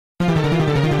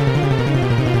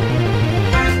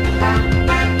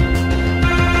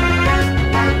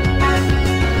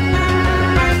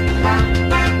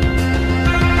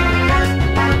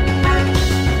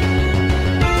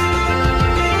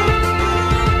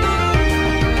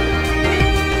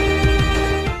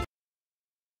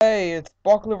Hey, it's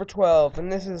Block Liver 12,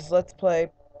 and this is Let's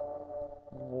Play.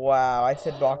 Wow, I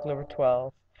said Block Liver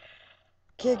 12.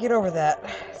 Can't get over that.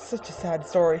 Such a sad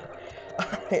story.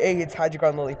 Hey, it's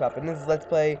Hydreigon Lollipop, and this is Let's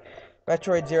Play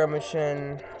Metroid Zero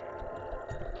Mission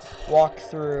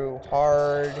Walkthrough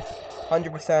Hard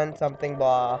 100% something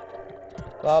blah.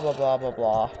 Blah blah blah blah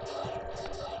blah.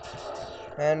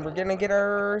 And we're gonna get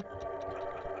our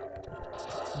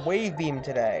Wave Beam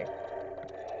today.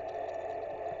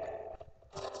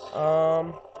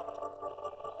 Um.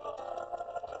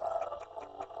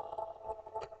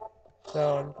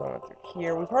 So I'm going through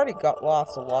here. We've already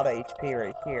lost a lot of HP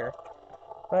right here.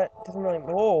 But it doesn't really.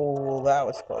 Whoa, that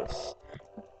was close.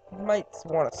 Might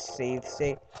want to save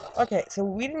state. Okay, so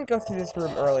we didn't go through this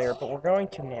room earlier, but we're going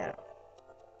to now.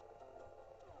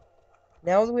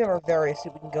 Now that we have our various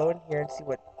suit, we can go in here and see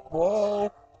what.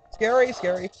 Whoa! Scary,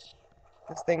 scary.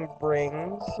 This thing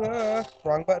brings.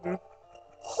 Wrong button.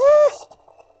 Ah!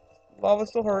 Lava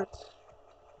still hurts.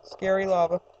 Scary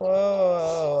lava.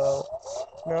 Whoa!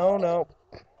 No, no.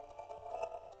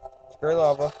 Scary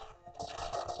lava.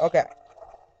 Okay.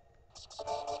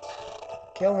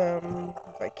 Kill him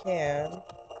if I can.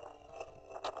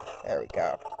 There we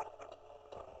go.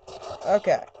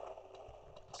 Okay.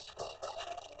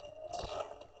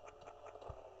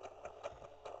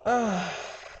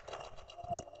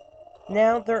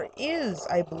 Now there is,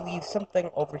 I believe, something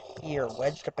over here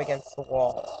wedged up against the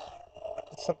wall.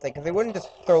 Something, because they wouldn't just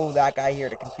throw that guy here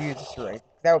to confuse us, right?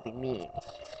 That would be mean.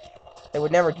 They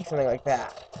would never do something like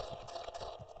that.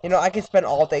 You know, I could spend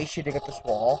all day shooting at this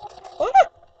wall. Ah!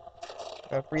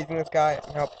 I'm freezing this guy.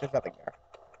 Nope, there's nothing there.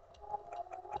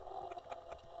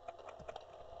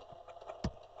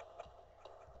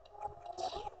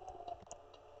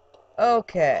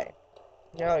 Okay.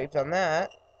 Now that we've done that,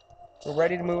 we're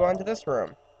ready to move on to this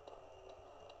room.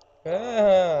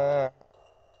 Ah.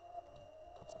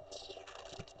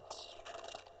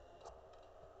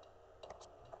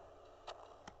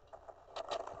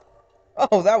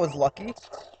 Oh, that was lucky.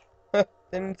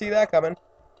 Didn't see that coming.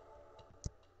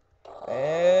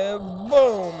 And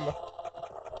boom!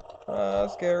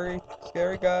 Scary.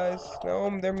 Scary guys.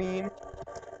 No, they're mean.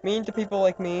 Mean to people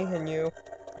like me and you.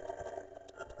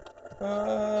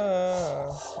 Run.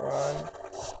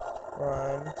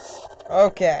 Run.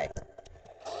 Okay.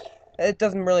 It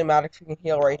doesn't really matter if you can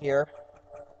heal right here.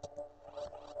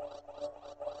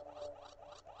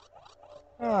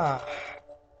 Ah.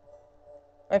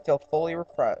 I feel fully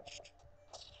refreshed.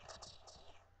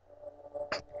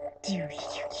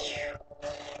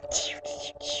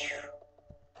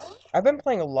 I've been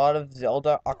playing a lot of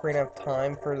Zelda Ocarina of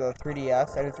Time for the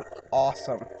 3DS, and it's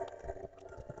awesome.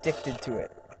 Addicted to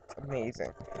it. It's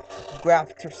amazing.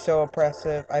 Graphics are so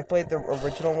impressive. I played the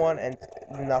original one, and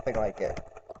nothing like it.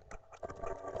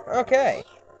 Okay.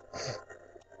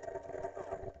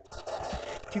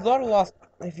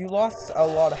 If you lost a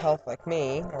lot of health like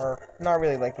me, or not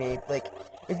really like me, like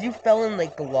if you fell in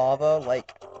like the lava,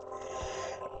 like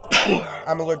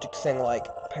I'm allergic to saying like,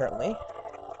 apparently.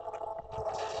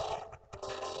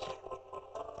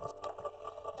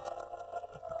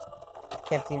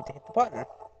 Can't seem to hit the button.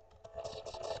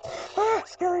 Ah,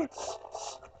 scary.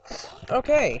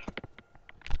 Okay.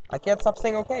 I can't stop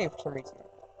saying okay for some reason.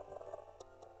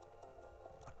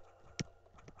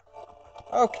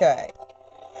 Okay.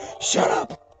 Shut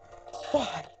up!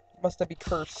 Why? Must I be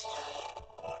cursed?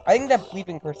 I think that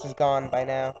bleeping curse is gone by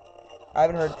now. I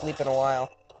haven't heard bleep in a while.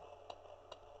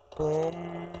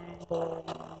 Boom, boom.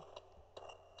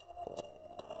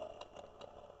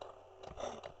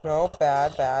 No,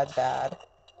 bad, bad, bad.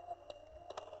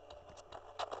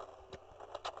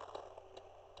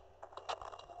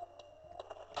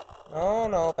 No,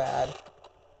 no, bad.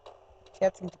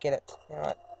 Can't seem to get it. You know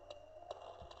what?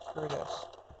 Screw this.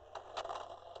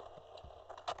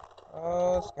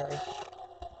 Oh, scary.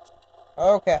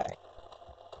 Okay.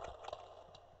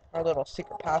 Our little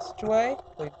secret passageway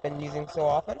we've been using so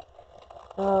often.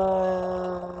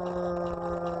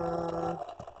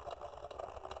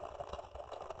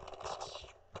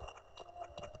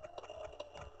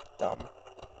 Dumb.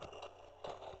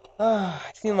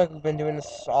 It seems like we've been doing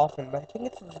this often, but I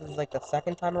think this is like the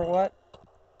second time or what?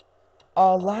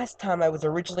 Last time I was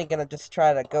originally gonna just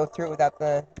try to go through it without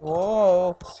the,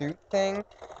 whoa, suit thing.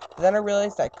 But then I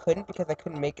realized I couldn't because I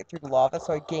couldn't make it through the lava,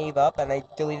 so I gave up and I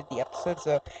deleted the episode,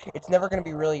 so it's never gonna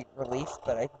be really released,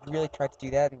 but I really tried to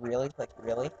do that, and really, like,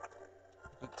 really?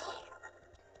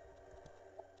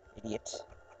 Idiot.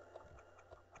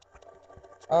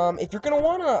 If you're gonna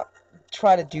wanna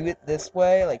try to do it this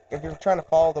way, like, if you're trying to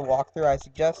follow the walkthrough, I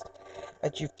suggest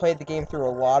that you've played the game through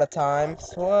a lot of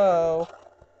times. Whoa.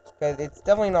 Because it's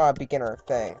definitely not a beginner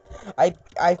thing.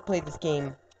 I've played this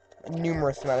game a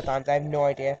numerous amount of times. I have no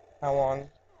idea how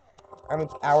many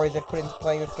hours I've put into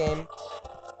playing this game.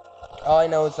 All I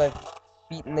know is I've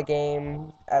beaten the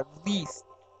game at least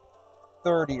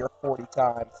 30 or 40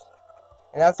 times.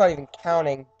 And that's not even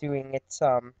counting doing it,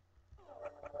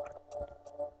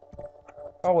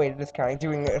 oh wait, it is counting,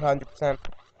 doing it 100%.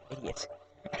 Idiot.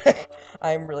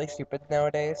 I'm really stupid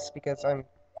nowadays, because I'm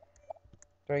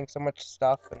doing so much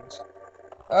stuff, and...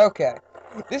 Okay.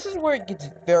 This is where it gets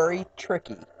very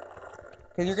tricky.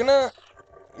 Because you're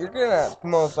gonna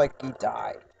most likely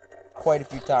die quite a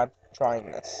few times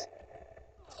trying this.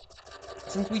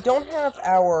 Since we don't have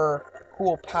our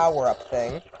cool power-up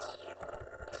thing,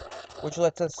 which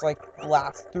lets us, like,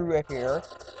 blast through it here,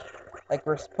 like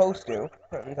we're supposed to,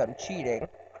 and I'm cheating,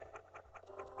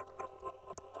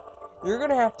 you're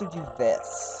gonna have to do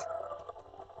this.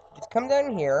 Just come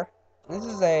down here. This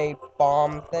is a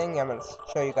bomb thing I'm gonna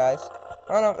show you guys.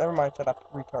 Oh no, never mind, shut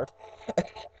up, retard.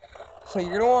 So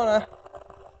you're gonna wanna...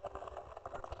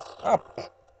 Oh,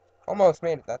 almost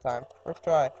made it that time. First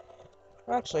try.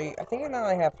 Actually, I think now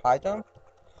I have high jump.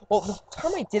 Well, the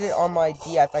time I did it on my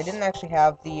DS, I didn't actually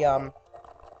have the,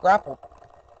 grapple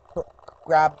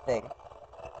grab thing.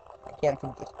 I can't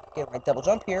seem to get my double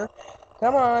jump here.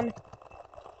 Come on.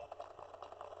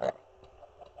 Alright.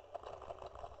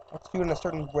 Let's do it in a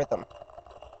certain rhythm.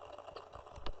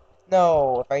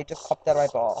 No, if I just popped out my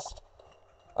ball.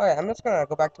 Alright, I'm just gonna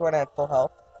go back to when I had full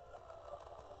health.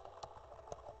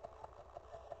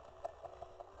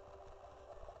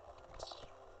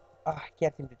 I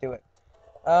can't seem to do it.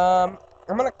 I'm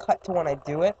gonna cut to when I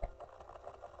do it.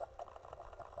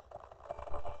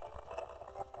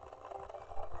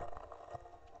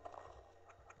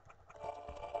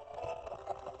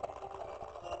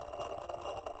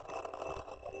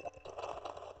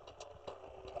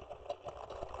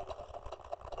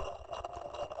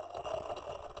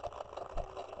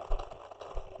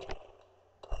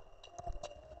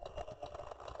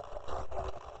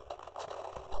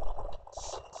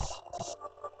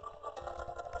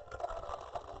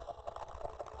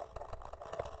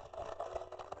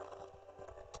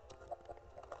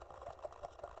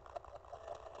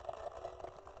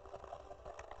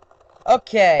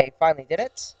 Okay, finally did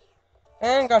it.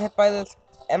 And got hit by this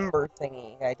ember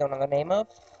thingy I don't know the name of.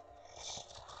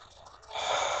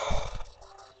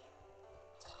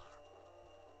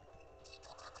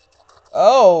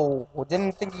 Oh,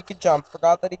 didn't think he could jump.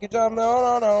 Forgot that he could jump. No,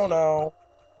 no, no, no.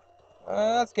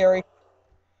 That's scary.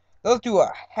 Those do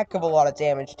a heck of a lot of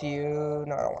damage to you.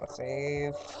 No, I don't want to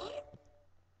save.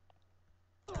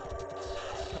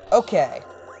 Okay.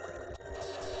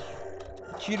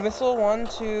 Shoot a missile. 1,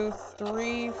 2,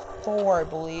 3, 4, I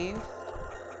believe.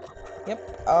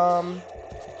 Yep. And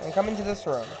come into this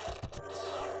room.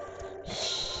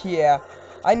 Yeah.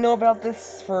 I know about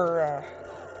this for a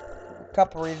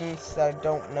couple reasons that I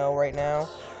don't know right now.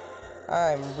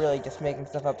 I'm really just making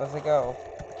stuff up as I go.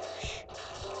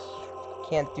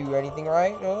 Can't do anything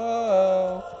right.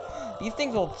 Oh. These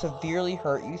things will severely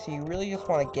hurt you, so you really just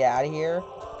want to get out of here.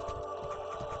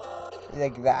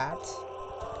 Like that.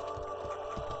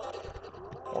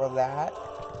 Or that.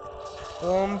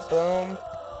 Boom, boom,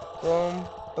 boom,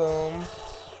 boom.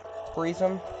 Freeze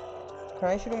him. Can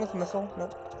I shoot him with a missile?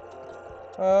 Nope.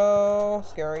 Oh,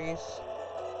 scaries.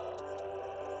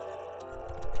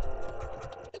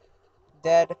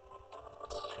 Dead.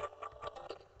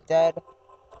 Dead.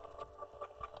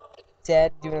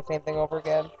 Dead. Doing the same thing over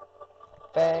again.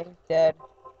 Bang. Dead.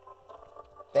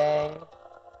 Bang.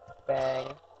 Bang.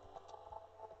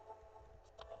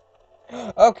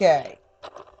 Okay.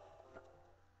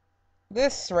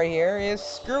 This right here is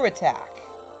screw attack.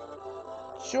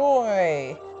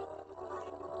 Joy.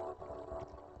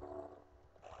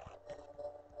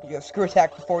 You have screw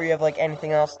attack before you have like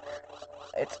anything else.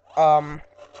 It's probably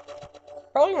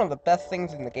one of the best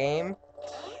things in the game.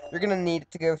 You're gonna need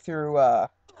it to go through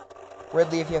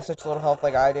Ridley if you have such little health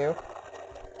like I do.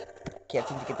 Can't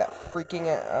seem to get that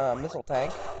freaking missile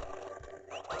tank.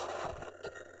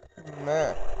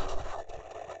 Meh.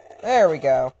 There we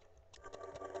go.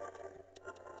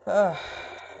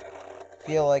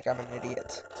 Feel like I'm an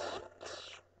idiot.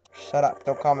 Shut up.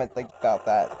 Don't comment about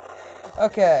that.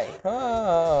 Okay.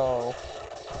 Oh.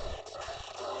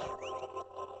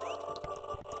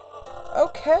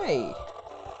 Okay.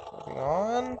 Moving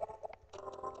on.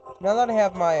 Now that I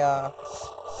have my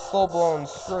full-blown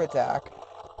screw attack,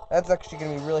 that's actually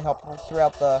going to be really helpful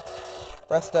throughout the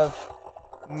rest of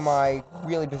my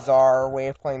really bizarre way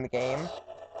of playing the game.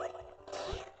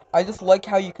 I just like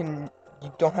how you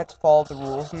don't have to follow the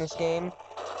rules in this game.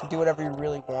 Do whatever you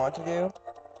really want to do.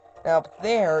 Now, up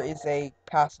there is a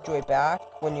passageway back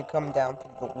when you come down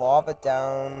through the lava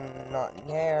down, not in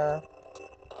there.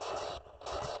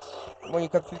 When you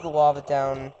come through the lava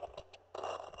down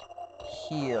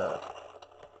here.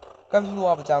 Come through the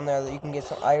lava down there that you can get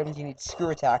some items. You need screw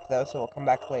attack though, so we'll come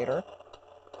back later.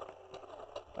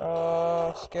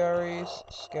 Scaries,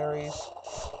 scaries,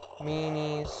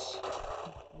 meanies,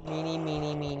 meanie,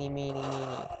 meanie, meanie, meanie,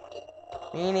 meanie,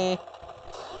 meanie.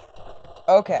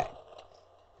 Okay.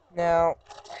 Now,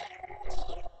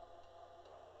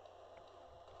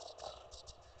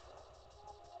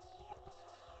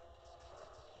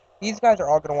 these guys are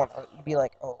all gonna want to be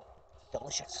like, oh,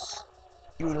 delicious.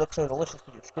 You look so delicious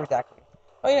with your screw attack.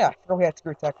 Oh yeah, I forgot we had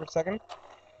screw attack for a second.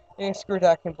 Yeah, screw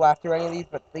attack can blast through any of these,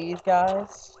 but these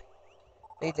guys,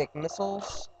 they take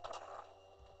missiles.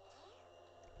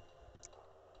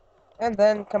 And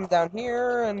then come down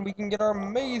here, and we can get our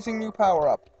amazing new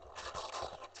power-up.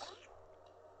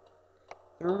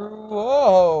 Through...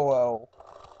 Whoa!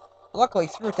 Luckily,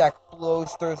 Screw Attack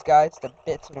blows those guys to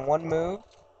bits in one move.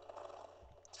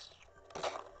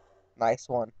 Nice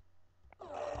one.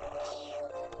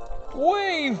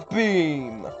 Wave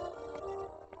Beam!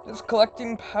 Just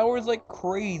collecting powers like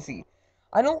crazy.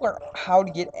 I don't know how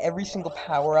to get every single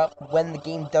power-up when the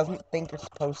game doesn't think you're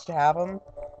supposed to have them,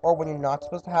 or when you're not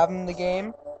supposed to have them in the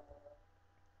game.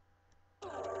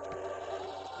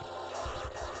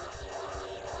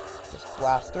 Just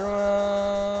blast through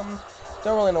them.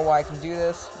 Don't really know why I can do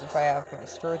this. If I have my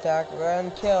Screw Attack,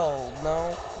 and kill.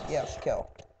 No. Yes,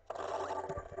 kill.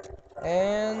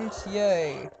 And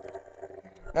yay.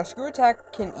 Now, Screw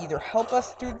Attack can either help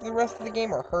us through the rest of the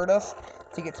game or hurt us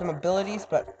to get some abilities,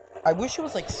 but I wish it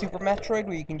was like Super Metroid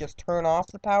where you can just turn off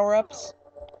the power-ups.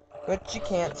 But you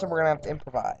can't, so we're gonna have to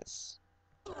improvise.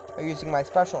 By using my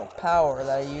special power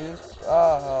that I use.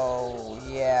 Oh,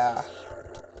 yeah.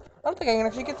 I don't think I can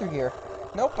actually get through here.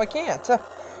 Nope, I can't.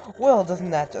 Well, doesn't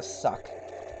that just suck?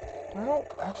 I don't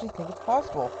actually think it's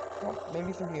possible. Well,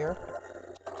 maybe through here.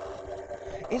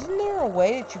 Isn't there a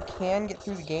way that you can get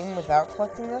through the game without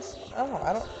collecting this? Oh,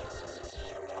 I don't...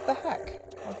 What the heck?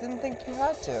 I didn't think you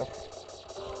had to.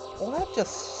 Well, that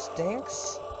just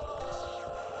stinks.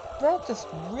 That just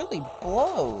really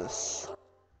blows.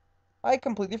 I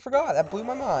completely forgot. That blew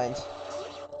my mind.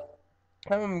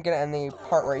 I'm gonna end the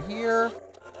part right here.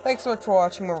 Thanks so much for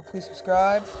watching. Remember, please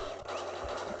subscribe.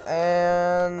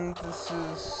 And this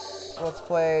is... Let's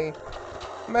play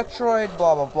Metroid,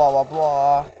 blah, blah, blah, blah,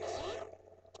 blah.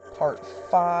 Part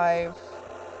 5.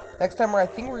 Next time, I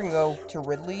think we're gonna go to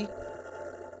Ridley.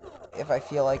 If I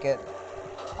feel like it.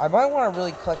 I might want to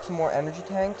really collect some more energy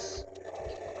tanks.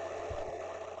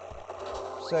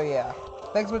 So, yeah.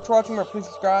 Thanks so much for watching. Please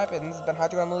subscribe. And this has been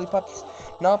Hydreigon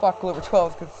Lillipups. Not Apocalypse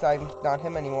 12 because I'm not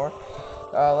him anymore.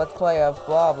 Let's play of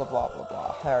blah, blah, blah, blah,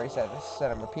 blah. I already said this.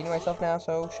 Said I'm repeating myself now,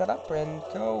 so shut up and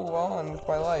go on with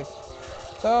my life.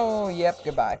 So, yep,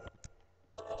 goodbye.